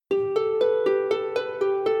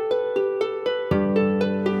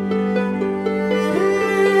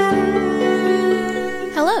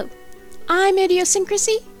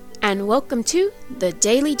idiosyncrasy, and welcome to the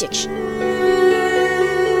Daily Diction.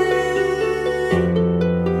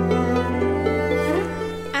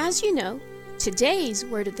 As you know, today's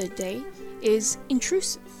word of the day is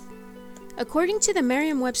intrusive. According to the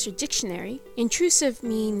Merriam-Webster Dictionary, intrusive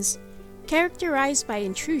means characterized by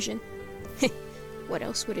intrusion. What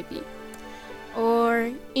else would it be? Or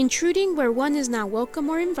intruding where one is not welcome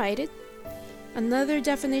or invited. Another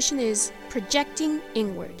definition is projecting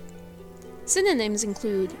inward. Synonyms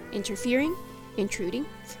include interfering, intruding,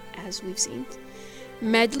 as we've seen,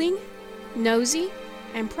 meddling, nosy,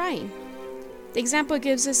 and prying. The example it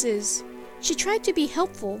gives us is, she tried to be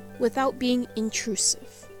helpful without being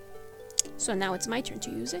intrusive. So now it's my turn to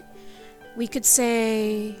use it. We could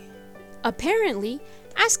say, apparently,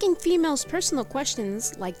 asking females personal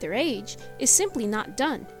questions like their age is simply not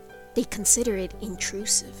done. They consider it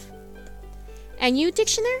intrusive. And you,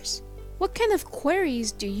 dictionaries? What kind of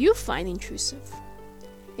queries do you find intrusive?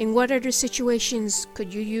 In what other situations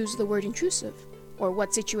could you use the word intrusive? Or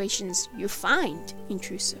what situations you find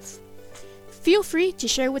intrusive? Feel free to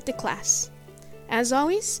share with the class. As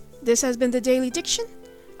always, this has been the Daily Diction.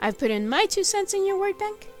 I've put in my 2 cents in your word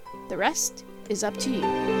bank. The rest is up to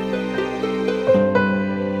you.